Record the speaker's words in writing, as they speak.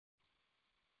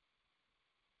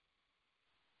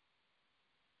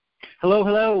Hello,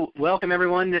 hello. Welcome,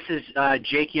 everyone. This is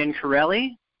Jake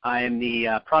Yancarelli. I am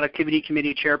the Productivity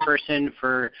Committee Chairperson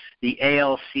for the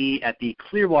ALC at the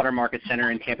Clearwater Market Center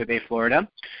in Tampa Bay, Florida.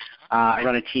 I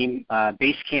run a team,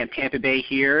 Base Camp Tampa Bay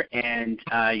here, and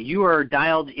you are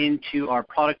dialed into our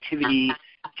Productivity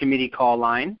Committee call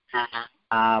line.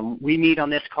 We meet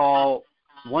on this call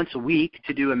once a week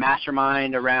to do a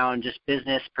mastermind around just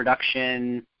business,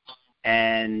 production,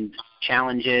 and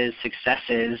challenges,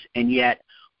 successes, and yet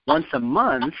once a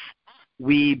month,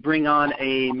 we bring on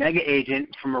a mega agent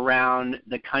from around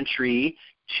the country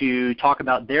to talk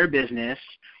about their business,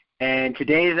 and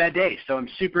today is that day, so I'm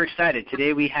super excited.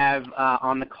 Today we have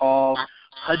on the call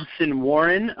Hudson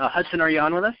Warren. Hudson, are you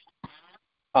on with us?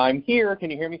 I'm here.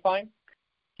 Can you hear me fine?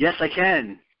 Yes, I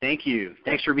can. Thank you.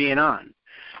 Thanks for being on.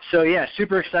 So, yeah,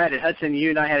 super excited. Hudson,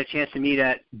 you and I had a chance to meet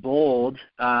at Bold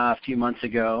a few months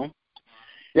ago.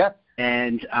 Yes.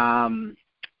 And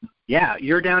yeah,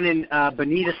 you're down in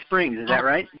Bonita Springs, is that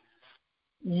right?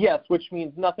 Yes, which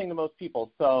means nothing to most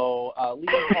people. So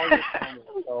leading Collier County,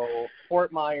 so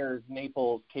Fort Myers,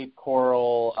 Naples, Cape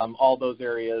Coral, all those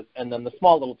areas, and then the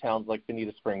small little towns like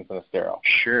Bonita Springs and Estero.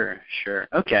 Sure.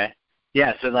 Okay.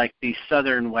 Yeah, so like the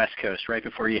southern west coast, right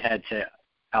before you head to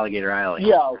Alligator Island.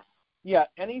 Yeah.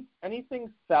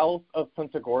 Anything south of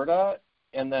Punta Gorda,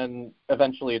 and then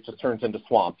eventually it just turns into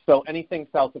swamp. So anything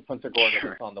south of Punta Gorda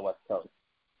is on the west coast.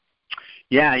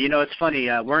 Yeah, you know, it's funny.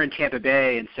 We're in Tampa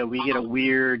Bay, and so we get a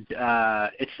weird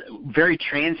it's very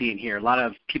transient here. A lot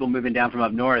of people moving down from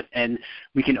up north, and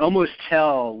we can almost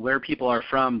tell where people are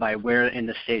from by where in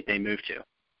the state they move to.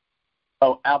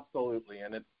 Oh, absolutely,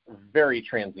 and it's very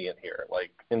transient here,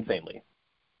 like insanely.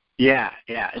 Yeah.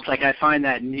 It's like I find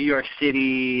that New York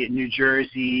City, New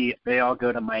Jersey, they all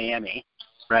go to Miami,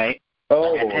 right?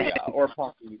 Oh, yeah, or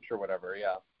Palm Beach or whatever,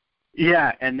 yeah.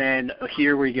 Yeah, and then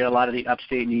here we get a lot of the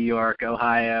upstate New York,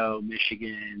 Ohio,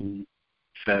 Michigan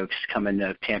folks coming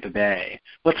to Tampa Bay.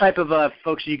 What type of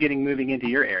folks are you getting moving into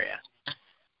your area?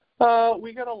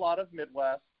 We get a lot of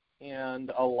Midwest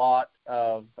and a lot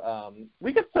of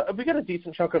we get a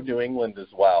decent chunk of New England as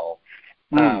well.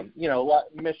 You know,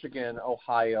 Michigan,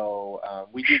 Ohio.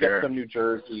 We do get some New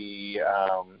Jersey.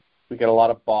 We get a lot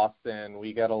of Boston.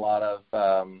 We get a lot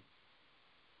of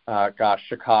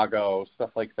Chicago, stuff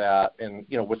like that, and,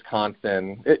 you know,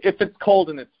 Wisconsin. If it's cold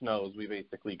and it snows, we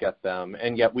basically get them,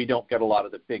 and yet we don't get a lot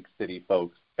of the big city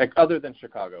folks, other than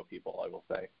Chicago people, I will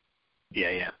say.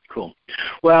 Yeah, cool.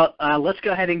 Well, let's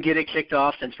go ahead and get it kicked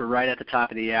off since we're right at the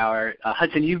top of the hour.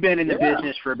 Hudson, you've been in the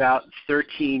business for about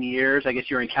 13 years. I guess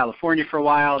you were in California for a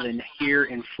while, then here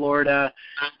in Florida.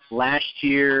 Last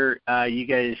year, you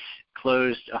guys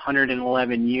closed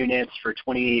 111 units for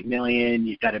 $28 million.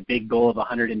 You've got a big goal of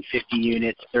 150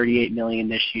 units, $38 million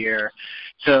this year.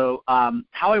 So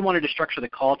how I wanted to structure the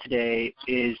call today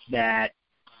is that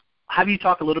have you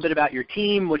talk a little bit about your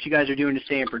team, what you guys are doing to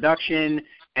stay in production,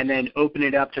 and then open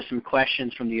it up to some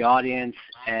questions from the audience.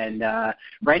 And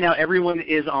right now everyone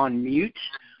is on mute.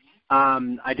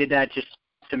 I did that just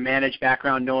to manage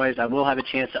background noise. I will have a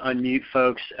chance to unmute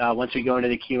folks once we go into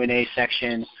the Q&A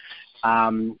section.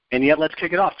 And yet, let's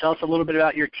kick it off. Tell us a little bit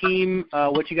about your team,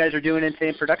 what you guys are doing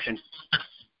in production.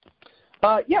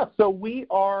 So we're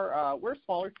a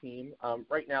smaller team.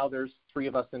 Right now, there's 3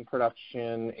 of us in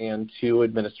production and 2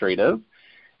 administrative.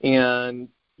 And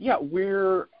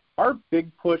our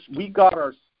big push. We got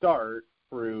our start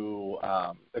through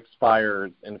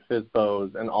expireds and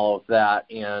FSBOs and all of that.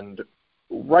 And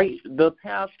the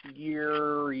past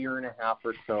year and a half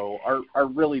or so, our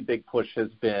really big push has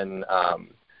been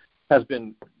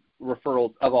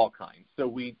referrals of all kinds. So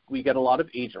we get a lot of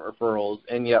agent referrals,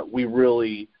 and yet we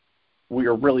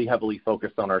are really heavily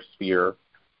focused on our sphere.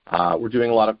 We're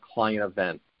doing a lot of client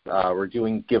events. We're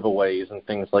doing giveaways and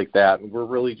things like that. And we're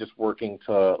really just working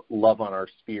to love on our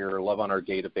sphere, love on our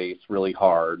database really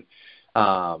hard,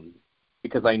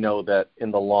 because I know that in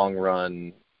the long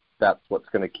run, that's what's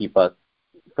going to keep us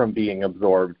from being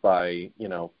absorbed by, you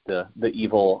know, the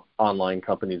evil online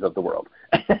companies of the world.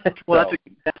 Well,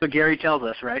 that's what Gary tells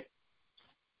us, right?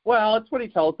 Well, that's what he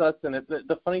tells us, and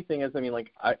the funny thing is, I mean,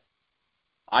 like,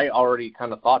 I already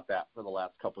kind of thought that for the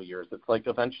last couple of years. It's like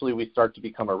eventually we start to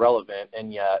become irrelevant,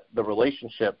 and yet the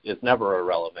relationship is never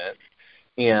irrelevant,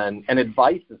 and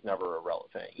advice is never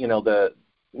irrelevant. You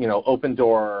know, Open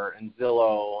Door and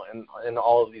Zillow and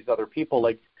all of these other people,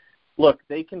 like, look,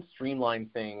 they can streamline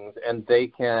things and they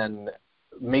can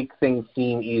make things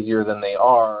seem easier than they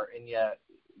are, and yet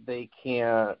they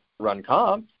can't run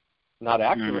comps, not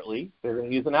accurately. They're going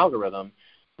to use an algorithm.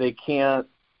 They can't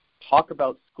talk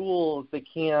about schools. They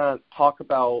can't talk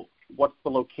about what's the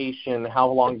location, how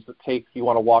long does it take if you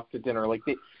want to walk to dinner. Like,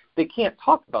 they can't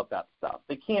talk about that stuff.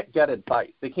 They can't get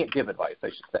advice. They can't give advice, I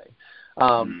should say.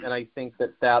 And I think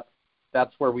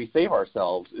that's where we save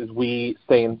ourselves, is we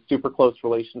stay in super close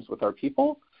relations with our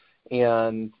people,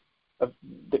 and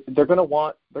they're going to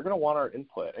want our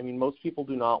input. I mean, most people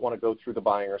do not want to go through the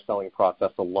buying or selling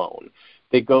process alone.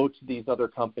 They go to these other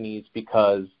companies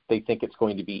because they think it's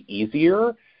going to be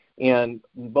easier, and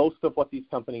most of what these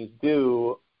companies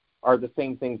do are the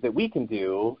same things that we can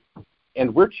do,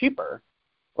 and we're cheaper.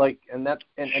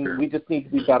 And we just need to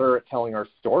be better at telling our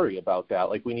story about that.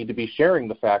 Like, we need to be sharing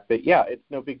the fact that, yeah, it's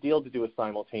no big deal to do a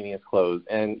simultaneous close,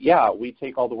 and yeah, we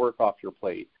take all the work off your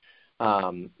plate.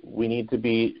 We need to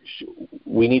be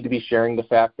sharing the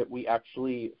fact that we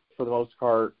actually, for the most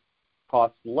part,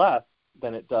 cost less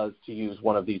than it does to use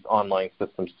one of these online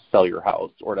systems to sell your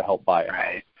house or to help buy a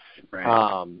house.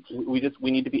 Right.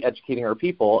 We need to be educating our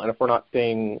people, and if we're not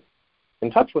staying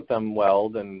in touch with them well,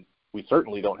 then we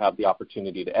certainly don't have the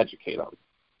opportunity to educate them.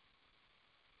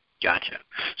 Gotcha.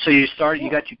 So you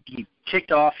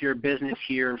kicked off your business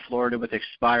here in Florida with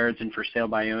expireds and for sale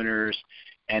by owners,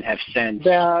 and have since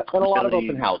that, and a lot of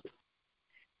open houses.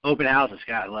 Open houses,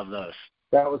 God, I love those.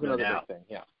 That was another big thing,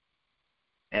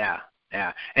 yeah.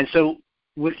 Yeah. And so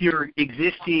with your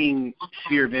existing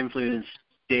sphere of influence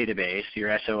database,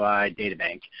 your SOI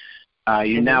databank,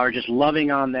 you now are just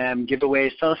loving on them,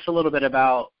 giveaways. Tell us a little bit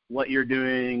about what you're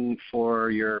doing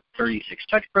for your 36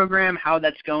 Touch program, how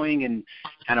that's going, and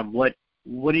kind of what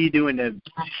are you doing to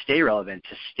stay relevant,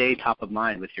 to stay top of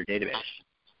mind with your database?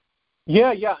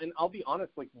 Yeah, and I'll be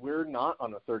honest, we're not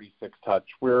on a 36 Touch.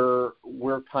 We're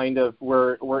in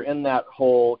that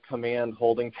whole command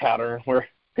holding pattern where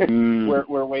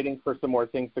we're waiting for some more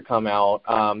things to come out.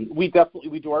 We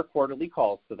do our quarterly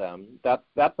calls to them.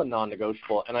 That's a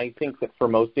non-negotiable, and I think that for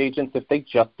most agents, if they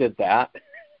just did that,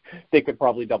 they could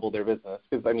probably double their business,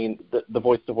 because, I mean, the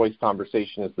voice-to-voice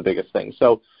conversation is the biggest thing.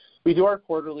 So we do our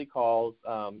quarterly calls.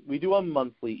 We do a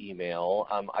monthly email.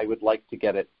 I would like to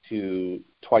get it to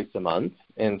twice a month,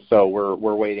 and so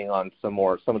we're waiting on some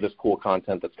of this cool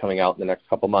content that's coming out in the next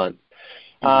couple months.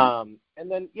 And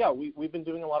then, we've been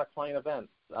doing a lot of client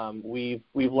events. We've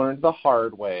learned the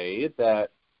hard way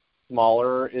that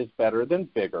smaller is better than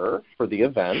bigger for the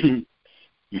event,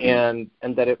 and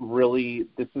that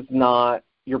this is not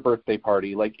your birthday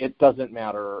party. It doesn't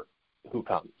matter who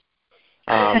comes.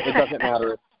 It doesn't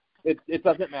matter. It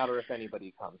doesn't matter if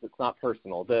anybody comes. It's not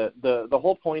personal. The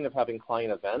whole point of having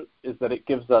client events is that it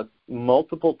gives us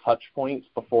multiple touch points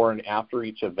before and after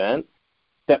each event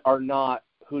that are not,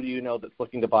 who do you know that's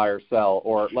looking to buy or sell,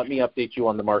 or let me update you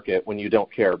on the market when you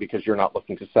don't care because you're not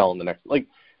looking to sell in the next.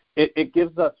 It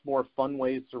gives us more fun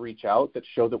ways to reach out that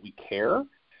show that we care.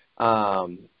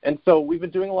 And so we've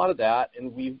been doing a lot of that,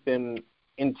 and we've been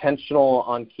intentional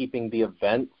on keeping the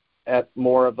event at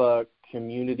more of a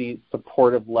community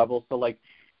supportive level. So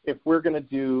if we're going to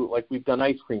do, we've done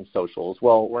ice cream socials,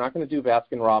 well, we're not going to do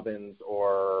Baskin Robbins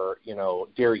or,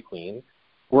 Dairy Queen.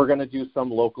 We're going to do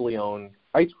some locally owned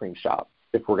ice cream shop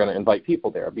if we're going to invite people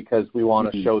there, because we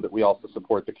want to show that we also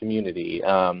support the community.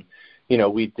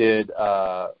 We did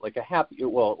it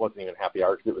wasn't even happy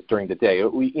hour because it was during the day.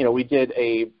 We did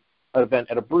an event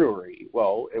at a brewery.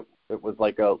 Well, it was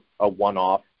like a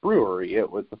one-off brewery. It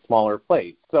was a smaller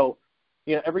place. So,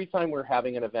 every time we're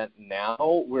having an event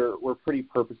now, we're pretty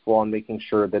purposeful on making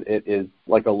sure that it is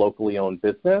like a locally owned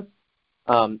business.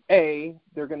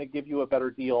 They're going to give you a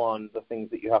better deal on the things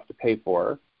that you have to pay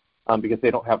for, because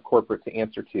they don't have corporate to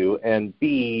answer to. And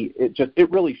B,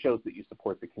 it really shows that you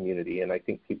support the community. And I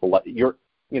think people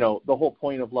the whole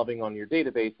point of loving on your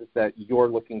database is that you're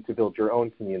looking to build your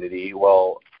own community.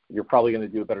 Well, you're probably going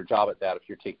to do a better job at that if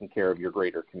you're taking care of your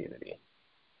greater community.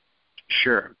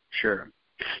 Sure.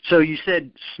 So you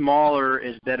said smaller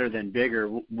is better than bigger.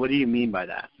 What do you mean by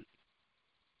that?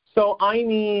 So I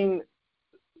mean,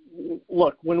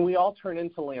 look, when we all turn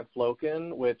into Lance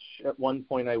Loken, which at one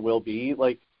point I will be,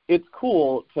 it's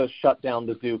cool to shut down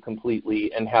the zoo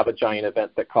completely and have a giant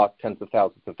event that costs tens of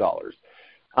thousands of dollars.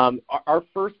 Our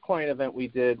first client event we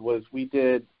did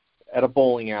at a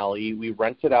bowling alley. We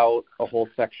rented out a whole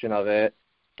section of it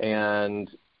and,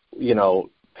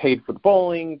 paid for the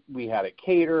bowling. We had it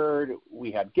catered.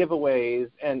 We had giveaways.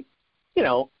 And,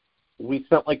 we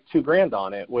spent $2,000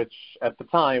 on it, which at the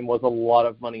time was a lot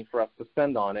of money for us to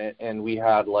spend on it. And we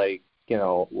had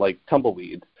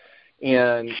tumbleweeds.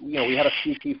 And, we had a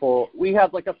few people. We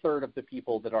had a third of the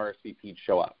people that RSVP'd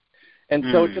show up. And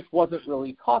so it just wasn't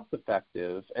really cost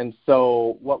effective. And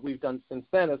so what we've done since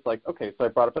then is okay, so I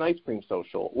brought up an ice cream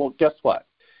social. Well, guess what?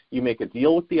 You make a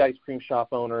deal with the ice cream shop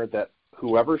owner that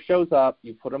whoever shows up,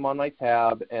 you put them on my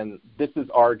tab, and this is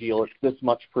our deal. It's this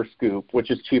much per scoop,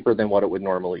 which is cheaper than what it would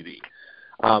normally be.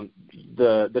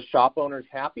 The shop owner's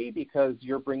happy because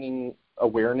you're bringing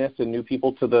awareness and new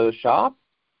people to the shop.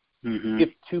 Mm-hmm. If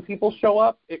 2 people show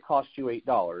up, it costs you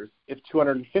 $8. If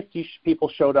 250 people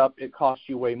showed up, it costs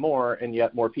you way more, and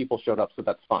yet more people showed up, so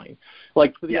that's fine.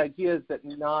 Like, so the idea is that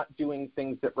not doing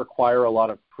things that require a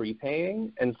lot of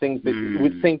prepaying and things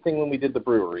that same thing when we did the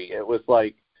brewery. It was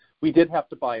like we did have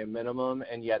to buy a minimum,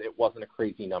 and yet it wasn't a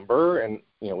crazy number. And,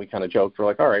 you know, we kind of joked. We're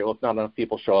like, all right, well, if not enough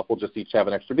people show up, we'll just each have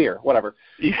an extra beer, whatever.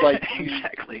 Yeah, like,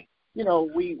 exactly. You know,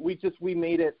 we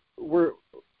made it, we're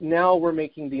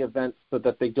making the events so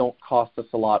that they don't cost us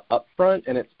a lot up front,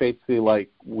 and it's basically like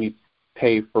we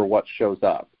pay for what shows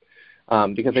up.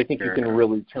 Because I think you can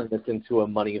really turn this into a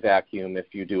money vacuum if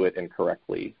you do it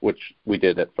incorrectly, which we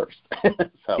did at first.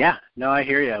 So. Yeah, no, I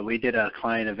hear you. We did a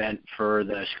client event for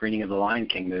the screening of the Lion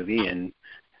King movie, and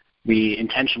we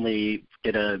intentionally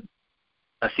did a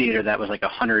theater that was like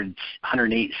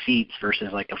 108 seats versus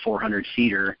like a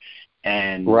 400-seater.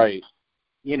 And, right.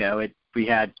 You know, we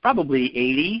had probably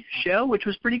 80 show, which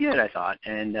was pretty good, I thought.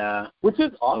 And which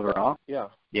is awesome. Overall. Yeah.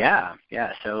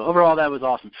 Yeah. So overall, that was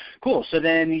awesome. Cool. So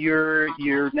then you're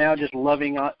now just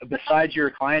loving, besides your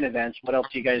client events, what else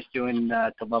are you guys doing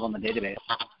to love on the database?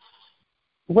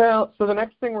 Well, so the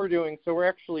next thing we're doing, so we're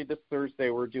actually this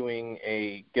Thursday, we're doing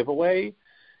a giveaway,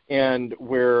 and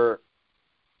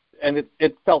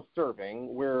it's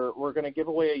self-serving. We're going to give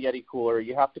away a Yeti cooler.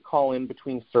 You have to call in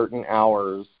between certain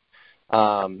hours,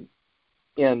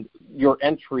 and your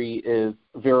entry is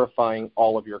verifying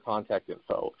all of your contact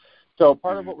info. So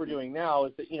part of what we're doing now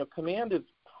is that, you know, Command is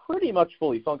pretty much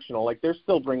fully functional. Like, they're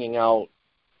still bringing out,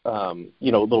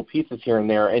 you know, little pieces here and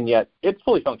there, and yet it's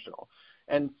fully functional.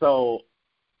 And so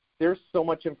there's so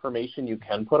much information you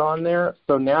can put on there.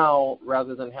 So now,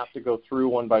 rather than have to go through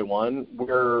one by one,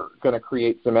 we're going to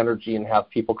create some energy and have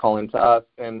people call into us,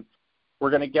 and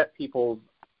we're going to get people's,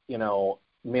 you know,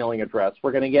 mailing address.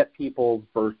 We're going to get people's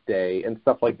birthday and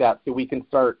stuff like that, so we can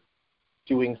start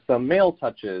doing some mail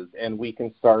touches, and we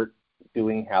can start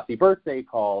doing happy birthday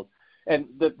calls, and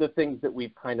the things that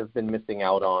we've kind of been missing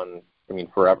out on, I mean,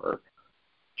 forever.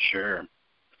 Sure.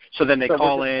 So then they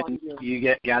call in,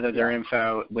 you gather their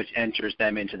info, which enters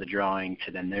them into the drawing,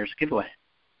 to then there's a giveaway.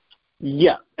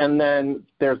 Yeah, and then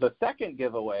there's a second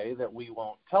giveaway that we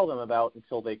won't tell them about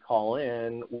until they call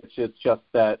in, which is just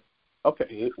that,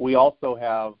 okay, we also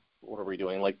have, what are we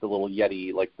doing, like the little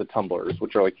Yeti, like the tumblers,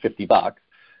 which are like $50.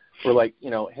 We're like, you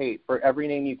know, hey, for every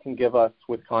name you can give us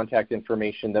with contact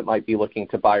information that might be looking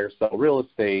to buy or sell real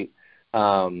estate,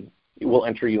 we'll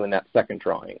enter you in that second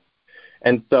drawing.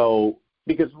 And so,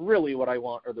 because really what I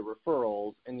want are the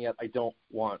referrals, and yet I don't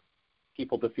want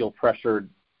people to feel pressured,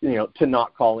 you know, to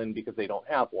not call in because they don't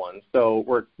have one. So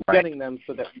we're getting them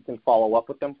so that we can follow up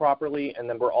with them properly, and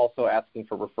then we're also asking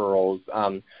for referrals.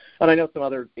 And I know some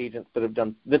other agents that have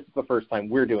done, this is the first time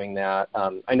we're doing that.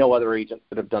 I know other agents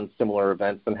that have done similar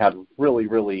events and had really,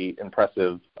 really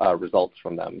impressive results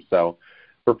from them. So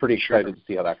we're pretty excited to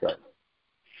see how that goes.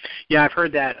 Yeah, I've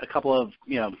heard that a couple of,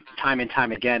 you know, time and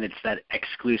time again. It's that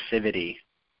exclusivity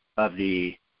of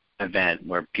the event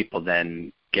where people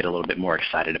then get a little bit more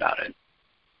excited about it.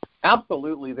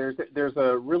 Absolutely. There's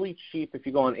a really cheap, if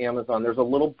you go on Amazon, there's a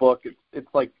little book. It's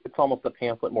almost a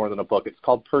pamphlet more than a book. It's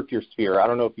called Perk Your Sphere. I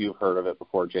don't know if you've heard of it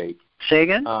before, Jake. Say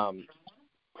again?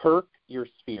 Perk Your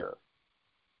Sphere.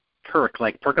 Perk,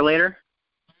 like percolator?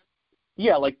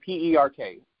 Yeah, like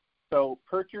P-E-R-K. So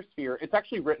Perk Your Sphere. It's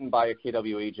actually written by a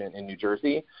KW agent in New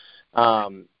Jersey,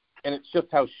 and it's just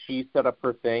how she set up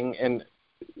her thing. And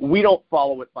we don't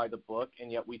follow it by the book, and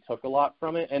yet we took a lot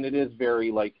from it. And it is very,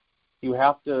 like, you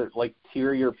have to, like,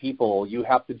 tier your people. You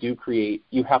have to create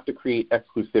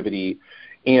exclusivity,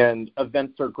 and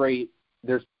events are great.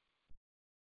 There's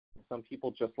some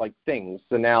people just like things.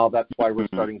 So now that's why we're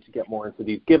starting to get more into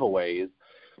these giveaways.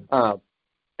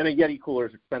 And a Yeti cooler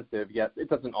is expensive, yet it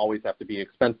doesn't always have to be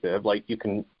expensive. Like, you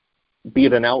can be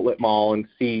at an outlet mall and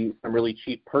see some really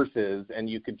cheap purses, and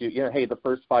you could do, you know, hey, the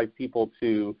first 5 people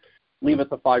to leave us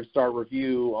a 5-star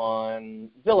review on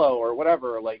Zillow or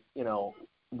whatever, like, you know,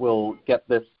 will get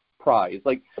this prize.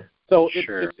 Like, so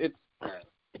it's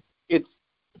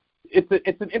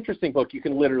an interesting book. You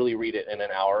can literally read it in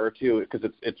an hour or two because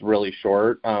it's really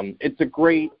short. It's a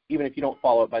great, even if you don't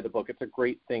follow it by the book, it's a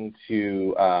great thing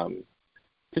to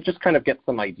just kind of get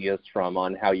some ideas from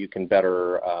on how you can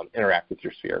better interact with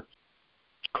your sphere.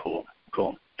 Cool.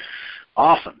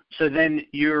 Awesome. So then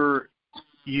you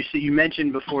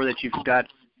mentioned before that you've got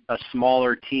a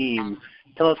smaller team.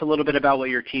 Tell us a little bit about what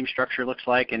your team structure looks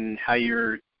like and how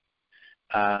you're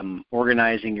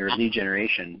organizing your lead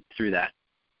generation through that?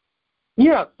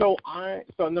 Yeah, so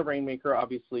I'm the rainmaker,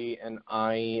 obviously, and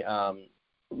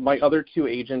my other two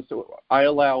agents, I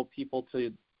allow people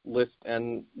to list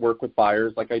and work with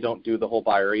buyers. Like, I don't do the whole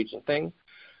buyer agent thing.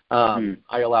 I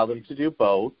allow them to do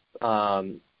both.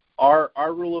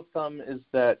 Our rule of thumb is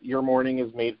that your morning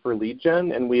is made for lead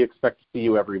gen, and we expect to see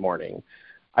you every morning.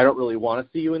 I don't really want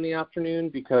to see you in the afternoon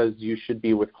because you should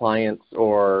be with clients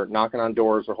or knocking on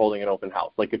doors or holding an open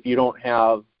house. Like, if you don't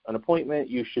have an appointment,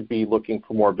 you should be looking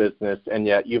for more business, and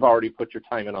yet you've already put your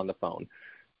time in on the phone.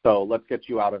 So let's get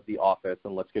you out of the office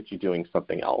and let's get you doing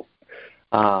something else.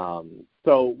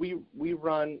 So we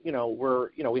run,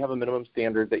 we have a minimum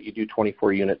standard that you do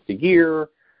 24 units a year.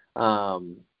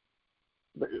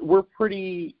 We're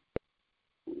pretty,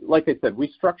 like I said,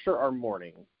 we structure our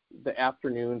mornings. The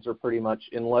afternoons are pretty much,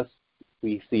 unless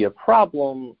we see a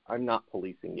problem, I'm not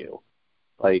policing you.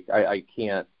 Like, I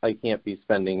can't be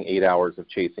spending 8 hours of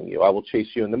chasing you. I will chase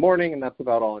you in the morning, and that's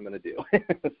about all I'm going to do.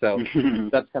 So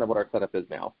that's kind of what our setup is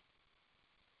now.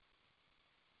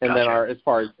 And then as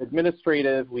far as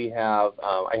administrative, we have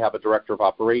I have a director of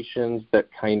operations that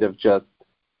kind of just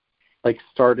like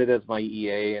started as my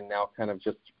EA, and now kind of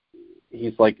just,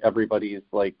 he's like everybody's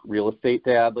like real estate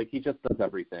dad. Like, he just does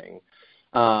everything.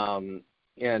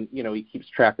 And, he keeps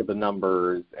track of the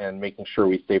numbers and making sure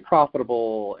we stay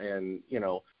profitable and,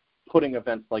 putting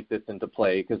events like this into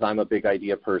play, because I'm a big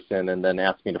idea person, and then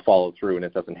asks me to follow through and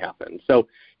it doesn't happen. So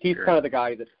he's kind of the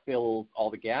guy that fills all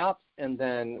the gaps. And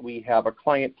then we have a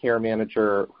client care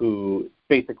manager who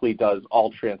basically does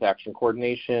all transaction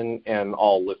coordination and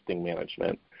all listing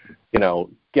management,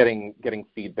 getting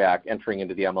feedback, entering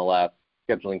into the MLS,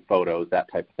 scheduling photos,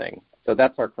 that type of thing. So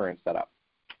that's our current setup.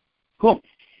 Cool.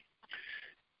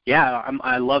 Yeah,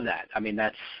 I love that. I mean,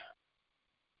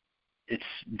 it's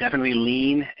definitely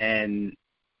lean, and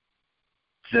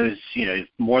those,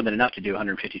 more than enough to do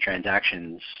 150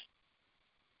 transactions.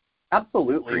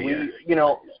 Absolutely.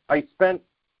 I spent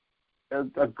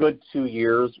a good 2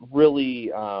 years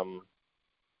really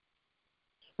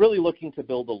looking to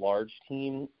build a large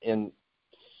team, and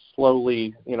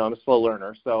slowly, I'm a slow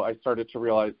learner, so I started to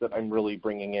realize that I'm really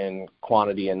bringing in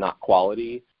quantity and not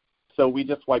quality. So we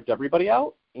just wiped everybody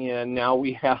out, and now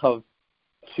we have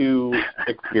 2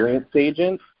 experienced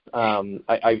agents.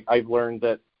 I've learned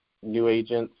that new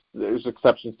agents, there's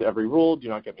exceptions to every rule, do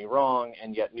not get me wrong,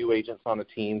 and yet new agents on a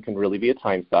team can really be a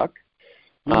time suck.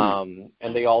 And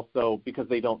they also, because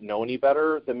they don't know any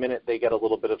better, the minute they get a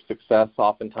little bit of success,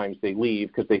 oftentimes they leave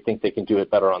because they think they can do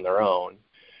it better on their own,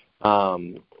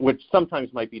 which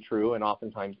sometimes might be true and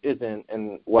oftentimes isn't.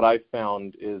 And what I've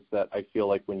found is that I feel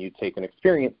like when you take an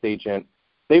experienced agent,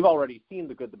 they've already seen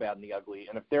the good, the bad, and the ugly,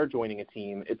 and if they're joining a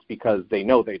team, it's because they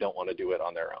know they don't want to do it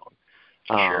on their own.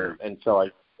 Sure. And so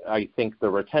I think the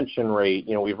retention rate,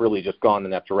 we've really just gone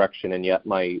in that direction, and yet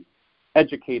my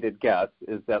educated guess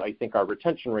is that I think our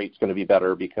retention rate is going to be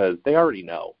better because they already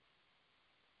know.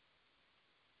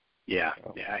 Yeah,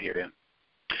 I hear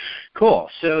you. Cool.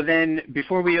 So then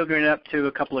before we open it up to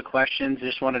a couple of questions,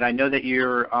 I know that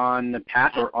you're on the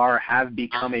path have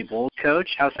become a Bold coach.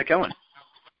 How's that going?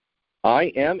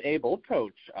 I am a Bold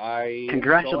coach.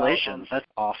 Congratulations. That's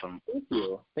awesome. Thank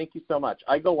you. Thank you so much.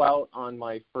 I go out on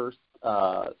my first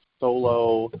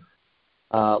solo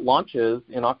launches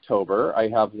in October. I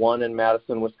have one in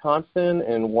Madison, Wisconsin,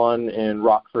 and one in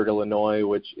Rockford, Illinois,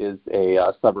 which is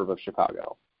a suburb of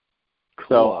Chicago. Cool.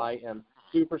 So I am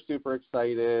super, super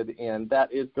excited, and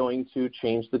that is going to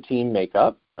change the team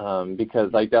makeup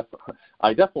because I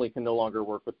definitely can no longer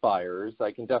work with buyers.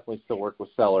 I can definitely still work with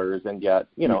sellers, and yet,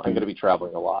 I'm going to be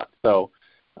traveling a lot. So,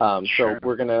 Sure. so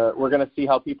we're gonna see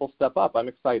how people step up. I'm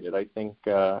excited. I think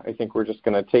we're just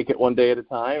gonna take it one day at a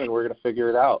time, and we're gonna figure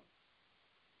it out.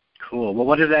 Cool. Well,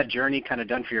 what has that journey kind of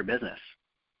done for your business?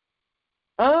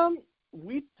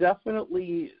 We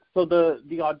definitely, so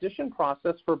the audition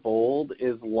process for Bold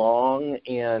is long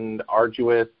and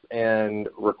arduous and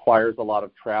requires a lot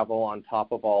of travel on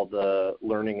top of all the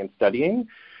learning and studying.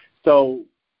 So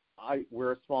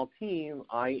we're a small team.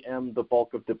 I am the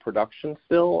bulk of the production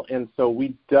still, and so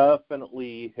we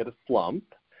definitely hit a slump.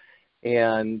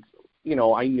 And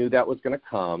I knew that was going to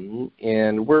come,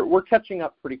 and we're catching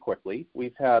up pretty quickly.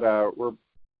 We've had our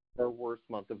worst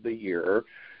month of the year.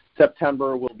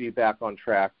 September we'll be back on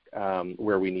track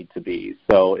where we need to be.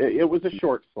 So it was a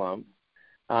short slump.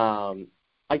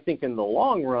 I think in the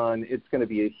long run it's going to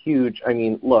be a huge. I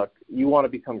mean, look, you want to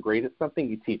become great at something,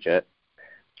 you teach it.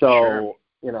 So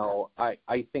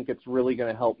I think it's really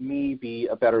going to help me be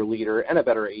a better leader and a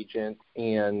better agent.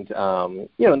 And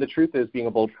and the truth is, being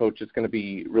a Bold coach is going to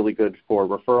be really good for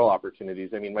referral opportunities.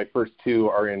 I mean, my first 2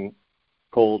 are in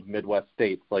cold Midwest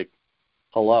states. Like,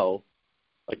 hello,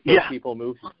 like those people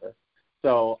move here.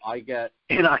 So I get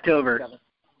in October.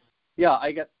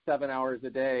 I get 7 hours a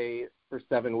day for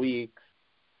 7 weeks,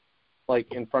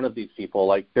 like in front of these people.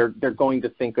 Like they're going to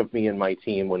think of me and my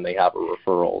team when they have a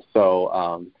referral.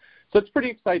 So so it's pretty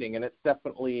exciting, and it's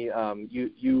definitely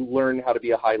you learn how to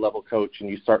be a high level coach, and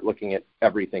you start looking at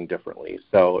everything differently.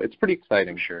 So it's pretty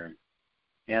exciting. Sure.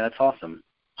 Yeah, that's awesome.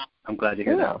 I'm glad to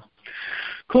hear that.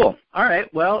 Cool. All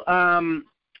right. Well,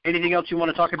 anything else you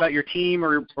want to talk about your team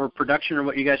or production or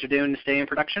what you guys are doing to stay in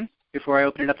production before I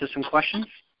open it up to some questions?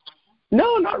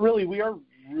 No, not really. We are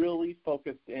really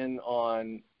focused in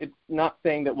on, it's not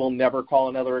saying that we'll never call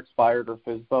another expired or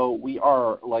FSBO. We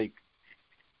are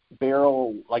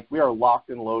we are locked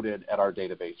and loaded at our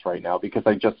database right now because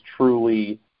I just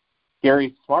truly,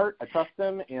 Gary's smart, I trust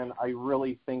him, and I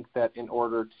really think that in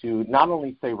order to not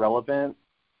only stay relevant,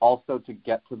 also to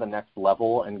get to the next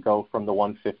level and go from the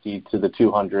 150 to the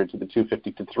 200 to the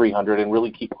 250 to 300 and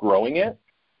really keep growing it,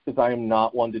 because I am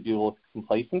not one to deal with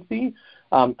complacency.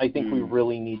 I think we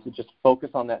really need to just focus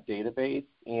on that database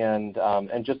and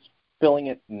just filling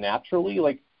it naturally.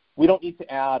 Like, we don't need to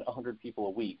add 100 people a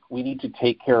week. We need to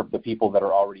take care of the people that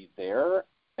are already there,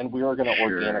 and we are going to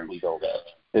organically build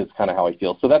it, is kind of how I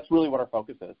feel. So that's really what our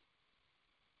focus is.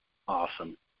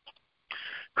 Awesome.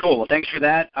 Cool. Well, thanks for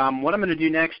that. What I'm going to do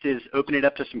next is open it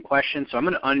up to some questions. So I'm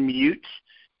going to unmute,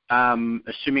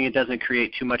 assuming it doesn't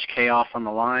create too much chaos on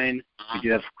the line. We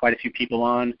do have quite a few people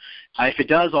on. If it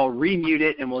does, I'll remute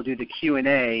it, and we'll do the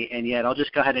Q&A. And yet I'll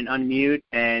just go ahead and unmute,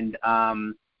 and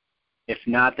if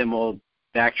not, then we'll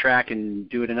backtrack and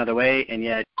do it another way. And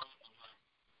yet,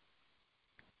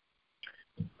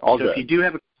 if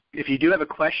you do have a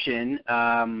question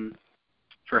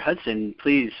for Hudson,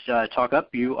 please talk up.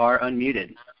 You are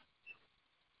unmuted.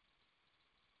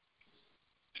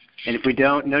 And if we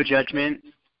don't, no judgment.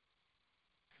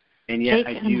 And yet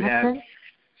Jake I do have. Hudson?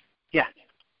 Yeah.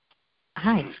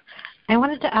 Hi. I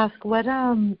wanted to ask, what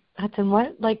Hudson,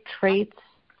 what traits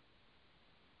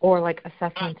or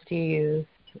assessments do you use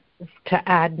to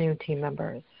add new team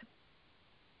members?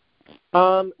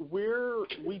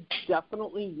 We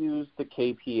definitely use the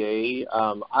KPA.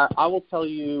 I will tell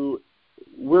you,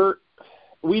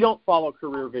 we don't follow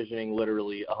career visioning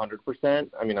literally 100%.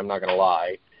 I mean, I'm not going to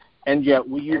lie. And yet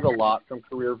we use a lot from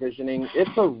career visioning. It's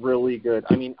a really good,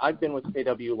 I've been with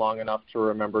KW long enough to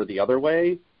remember the other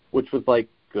way, which was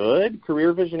good.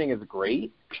 Career visioning is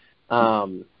great.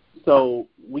 So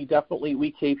we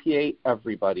KPA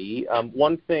everybody.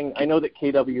 One thing, I know that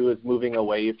KW is moving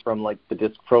away from the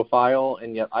disc profile,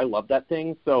 and yet I love that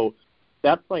thing. So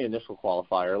that's my initial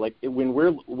qualifier.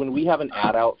 When we have an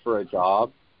ad out for a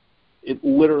job, it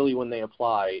literally, when they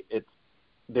apply,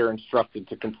 they're instructed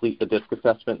to complete the disc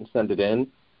assessment and send it in.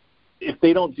 If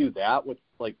they don't do that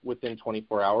within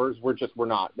 24 hours, we're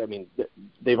not.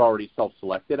 They've already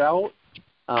self-selected out.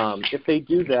 If they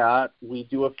do that, we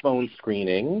do a phone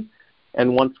screening.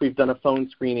 And once we've done a phone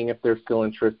screening, if they're still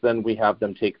interested, then we have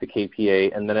them take the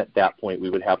KPA. And then at that point, we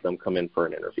would have them come in for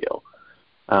an interview.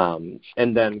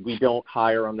 And then we don't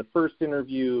hire on the first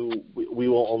interview. We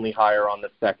will only hire on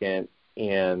the second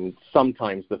and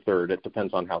sometimes the third. It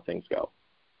depends on how things go.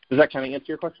 Does that kind of answer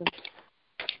your question?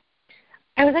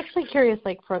 I was actually curious,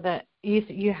 for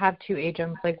you have two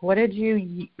agents,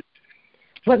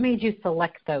 what made you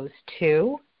select those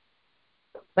two?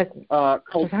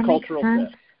 Cultural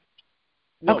fit.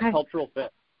 No, okay. Cultural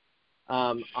fit.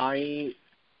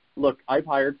 I've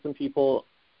hired some people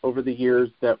over the years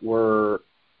that were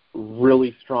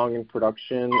really strong in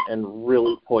production and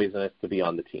really poisonous to be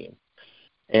on the team.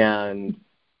 And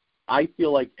I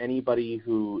feel like anybody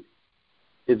who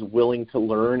is willing to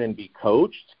learn and be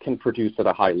coached can produce at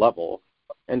a high level.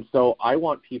 And so I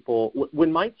want people,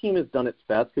 when my team has done its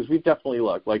best, because we've definitely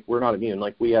we're not immune.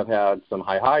 We have had some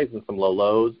high highs and some low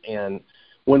lows. And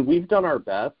when we've done our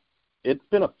best, it's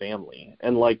been a family.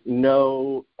 And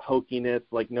no hokiness,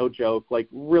 no joke,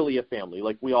 really a family.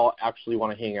 We all actually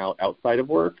want to hang out outside of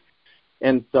work.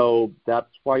 And so that's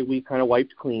why we kind of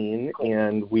wiped clean,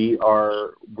 and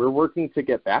we're working to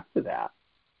get back to that.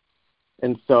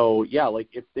 And so, yeah,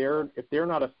 if they're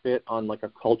not a fit on a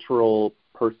cultural,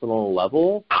 personal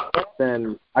level,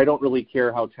 then I don't really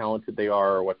care how talented they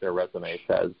are or what their resume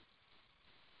says.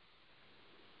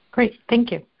 Great.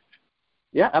 Thank you.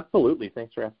 Yeah, absolutely.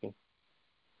 Thanks for asking.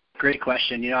 Great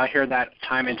question. I hear that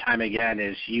time and time again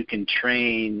is you can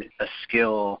train a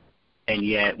skill, and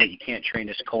yet what you can't train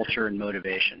is culture and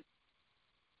motivation.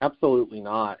 Absolutely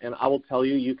not. And I will tell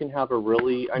you, you can have a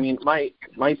really,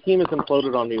 my team has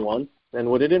imploded on me once, and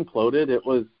when it imploded,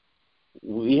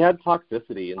 we had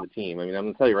toxicity in the team. I'm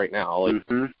going to tell you right now,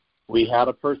 we had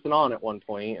a person on at one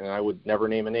point, and I would never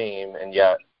name a name, and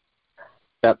yet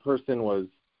that person was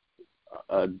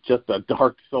just a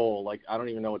dark soul. Like, I don't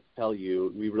even know what to tell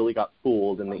you. We really got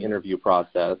fooled in the interview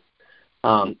process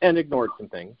and ignored some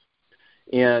things.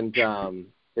 And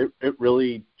it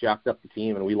really jacked up the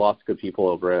team, and we lost good people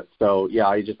over it. So, yeah,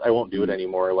 I won't do it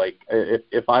anymore. Like,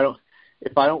 if I don't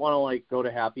want to, like, go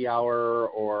to happy hour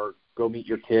or go meet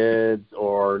your kids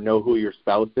or know who your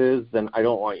spouse is, then I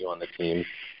don't want you on the team.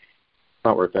 It's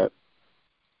not worth it.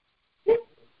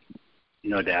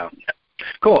 No doubt.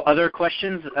 Cool. Other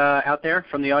questions out there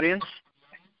from the audience?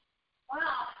 Wow.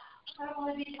 I don't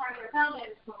want to be part of your family.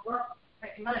 It's going to work.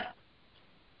 Making money.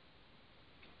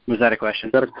 Was that a question?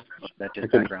 That's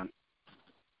just background.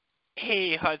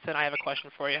 Hey, Hudson, I have a question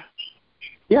for you.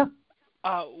 Yeah.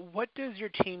 What does your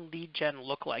team lead gen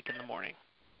look like in the morning?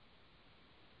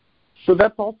 So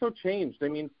that's also changed. I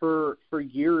mean, for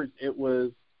years it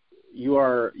was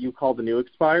you call the new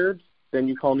expireds, then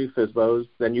you call new FSBOs,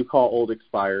 then you call old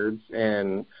expireds,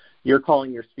 and you're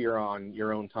calling your sphere on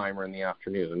your own timer in the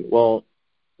afternoon. Well,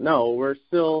 no, we're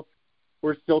still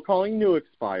calling new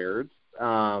expireds,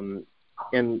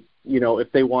 and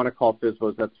if they want to call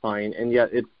FSBOs, that's fine. And yet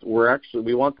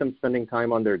we want them spending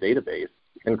time on their database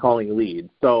and calling leads.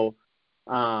 So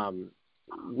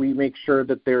we make sure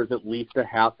that there's at least a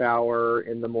half hour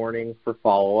in the morning for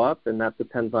follow-up, and that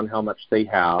depends on how much they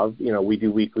have. We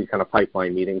do weekly kind of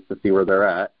pipeline meetings to see where they're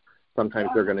at. Sometimes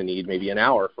they're going to need maybe an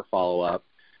hour for follow-up.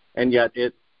 And yet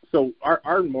so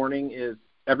our morning is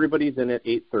everybody's in at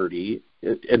 8:30.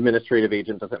 Administrative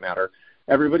agent doesn't matter.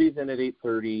 Everybody's in at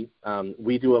 8:30.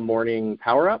 We do a morning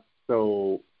power-up.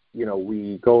 So,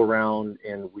 we go around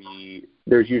and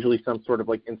there's usually some sort of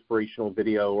like inspirational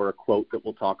video or a quote that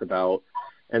we'll talk about.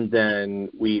 And then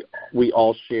we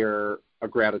all share a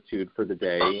gratitude for the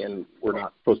day, and we're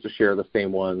not supposed to share the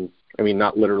same ones. I mean,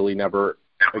 not literally never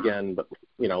again, but,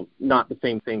 not the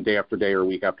same thing day after day or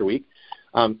week after week.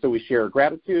 So we share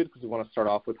gratitude because we want to start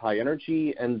off with high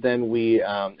energy, and then we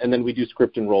do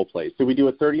script and role play. So we do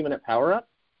a 30-minute power up,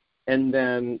 and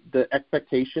then the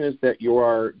expectation is that you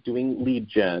are doing lead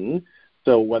gen.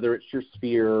 So whether it's your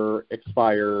sphere,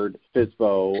 expired,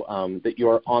 FSBO, that you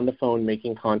are on the phone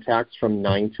making contacts from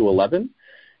 9 to 11,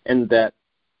 and that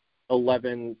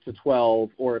 11 to 12,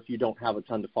 or if you don't have a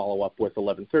ton to follow up with,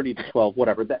 11:30 to 12,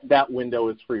 whatever, that window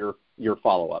is for your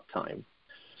follow-up time.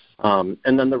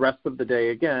 And then the rest of the day,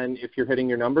 again, if you're hitting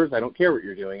your numbers, I don't care what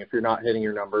you're doing. If you're not hitting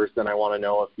your numbers, then I want to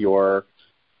know if you're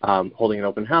holding an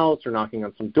open house or knocking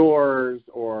on some doors,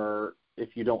 or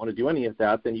if you don't want to do any of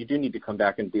that, then you do need to come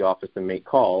back into the office and make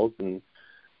calls. And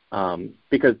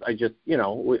because I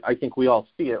think we all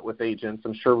see it with agents.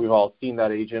 I'm sure we've all seen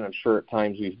that agent. I'm sure at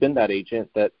times we've been that agent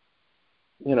that,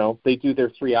 they do their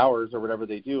 3 hours or whatever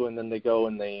they do, and then they go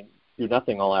and they do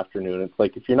nothing all afternoon. It's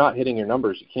like, if you're not hitting your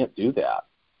numbers, you can't do that.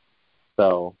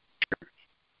 So.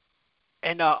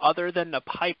 And other than the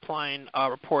pipeline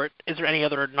report, is there any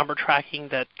other number tracking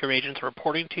that your agents are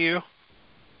reporting to you?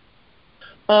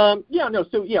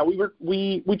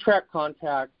 We track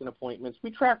contacts and appointments. We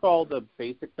track all the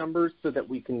basic numbers so that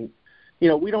we can,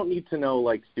 we don't need to know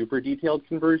like super detailed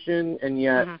conversion, and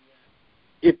yet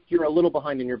if you're a little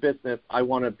behind in your business, I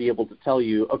want to be able to tell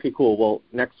you, okay, cool, well,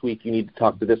 next week you need to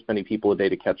talk to this many people a day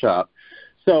to catch up.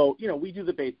 So, we do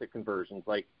the basic conversions,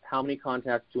 like how many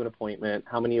contacts to an appointment,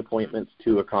 how many appointments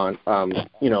to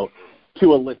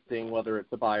to a listing, whether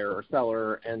it's a buyer or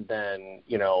seller, and then,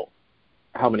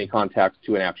 how many contacts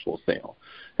to an actual sale.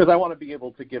 Because I want to be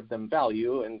able to give them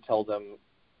value and tell them,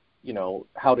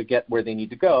 how to get where they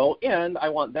need to go. And I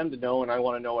want them to know, and I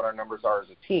want to know what our numbers are as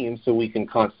a team so we can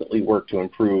constantly work to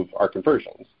improve our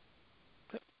conversions.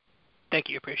 Thank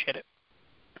you. Appreciate it.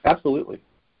 Absolutely.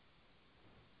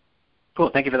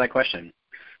 Cool. Thank you for that question.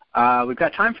 We've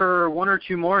got time for one or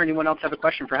two more. Anyone else have a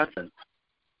question for Hudson?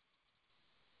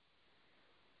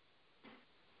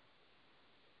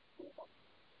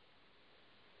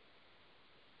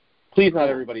 Please, not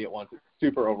everybody at once. It's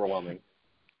super overwhelming.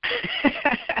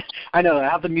 I know. I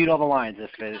have to mute all the lines if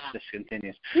this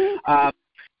continues.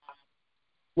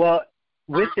 Well,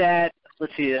 with that,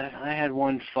 let's see. I had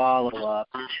one follow-up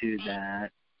to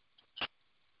that.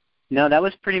 No, that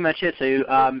was pretty much it. So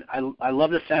I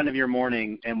love the sound of your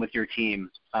morning and with your team.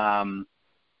 I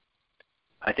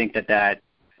think that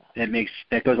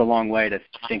goes a long way to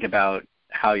think about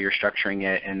how you're structuring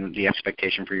it and the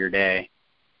expectation for your day.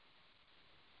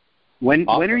 When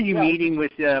are you meeting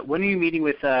with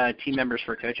team members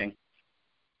for coaching?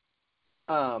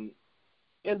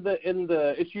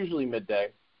 It's usually midday,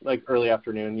 like early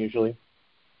afternoon usually.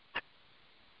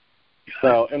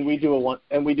 So, and we do a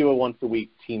once a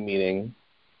week team meeting.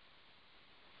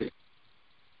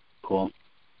 cool.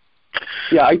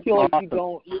 Yeah, I feel like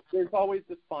Awesome. there's always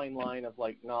this fine line of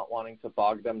like not wanting to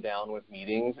bog them down with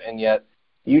meetings, and yet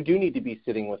you do need to be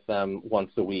sitting with them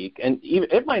once a week. And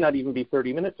it might not even be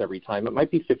 30 minutes every time. It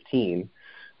might be 15.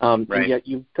 Right. And yet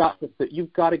you've got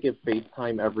to give face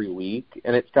time every week,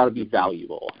 and it's got to be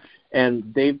valuable.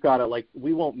 And they've got to, like,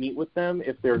 we won't meet with them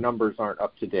if their numbers aren't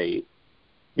up to date,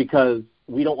 because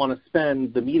we don't want to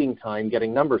spend the meeting time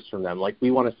getting numbers from them. Like,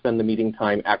 we want to spend the meeting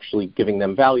time actually giving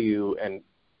them value and,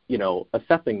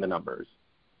 assessing the numbers.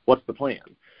 What's the plan?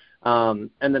 And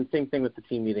then same thing with the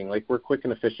team meeting. Like, we're quick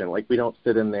and efficient. Like, we don't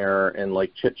sit in there and,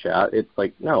 like, chit-chat. It's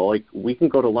like, no, like, we can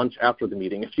go to lunch after the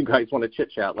meeting. If you guys want to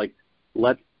chit-chat, like,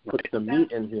 let's put some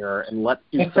meat in here and let's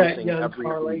do something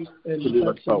every week to move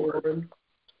us forward.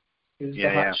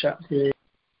 Yeah.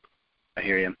 I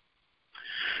hear you.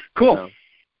 Cool. So.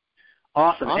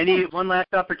 Awesome. One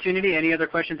last opportunity? Any other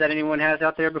questions that anyone has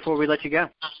out there before we let you go?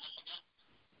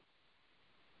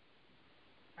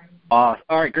 All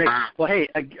right, great. Well, hey,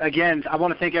 again, I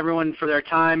want to thank everyone for their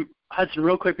time. Hudson,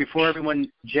 real quick, before everyone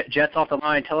jets off the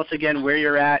line, tell us again where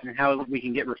you're at and how we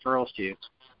can get referrals to you.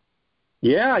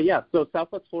 Yeah. So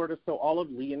Southwest Florida, so all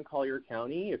of Lee and Collier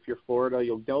County. If you're Florida,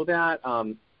 you'll know that.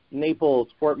 Naples,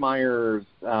 Fort Myers,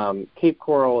 Cape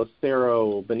Coral,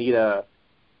 Estero, Bonita.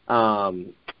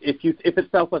 If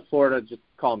it's Southwest Florida, just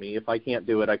call me. If I can't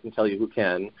do it, I can tell you who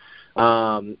can.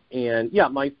 And yeah,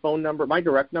 my phone number, my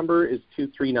direct number is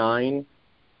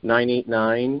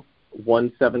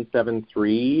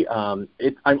 239-989-1773.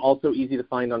 I'm also easy to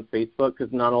find on Facebook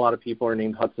because not a lot of people are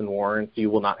named Hudson Warren, so you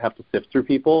will not have to sift through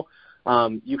people.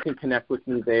 You can connect with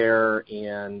me there,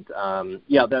 and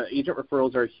the agent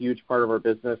referrals are a huge part of our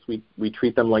business. We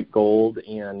treat them like gold,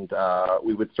 and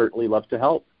we would certainly love to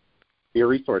help. Be a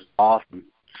resource. Awesome.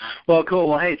 Well, cool.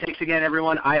 Well, hey, thanks again,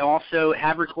 everyone. I also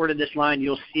have recorded this line.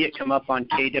 You'll see it come up on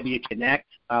KW Connect.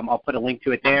 I'll put a link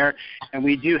to it there. And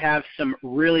we do have some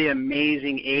really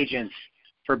amazing agents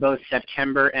for both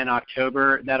September and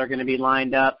October that are going to be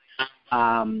lined up.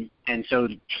 And so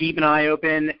keep an eye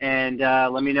open, and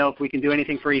let me know if we can do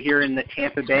anything for you here in the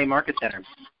Tampa Bay Market Center.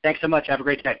 Thanks so much. Have a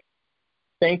great day.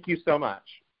 Thank you so much.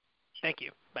 Thank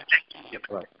you. Bye. Yep.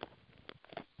 Bye.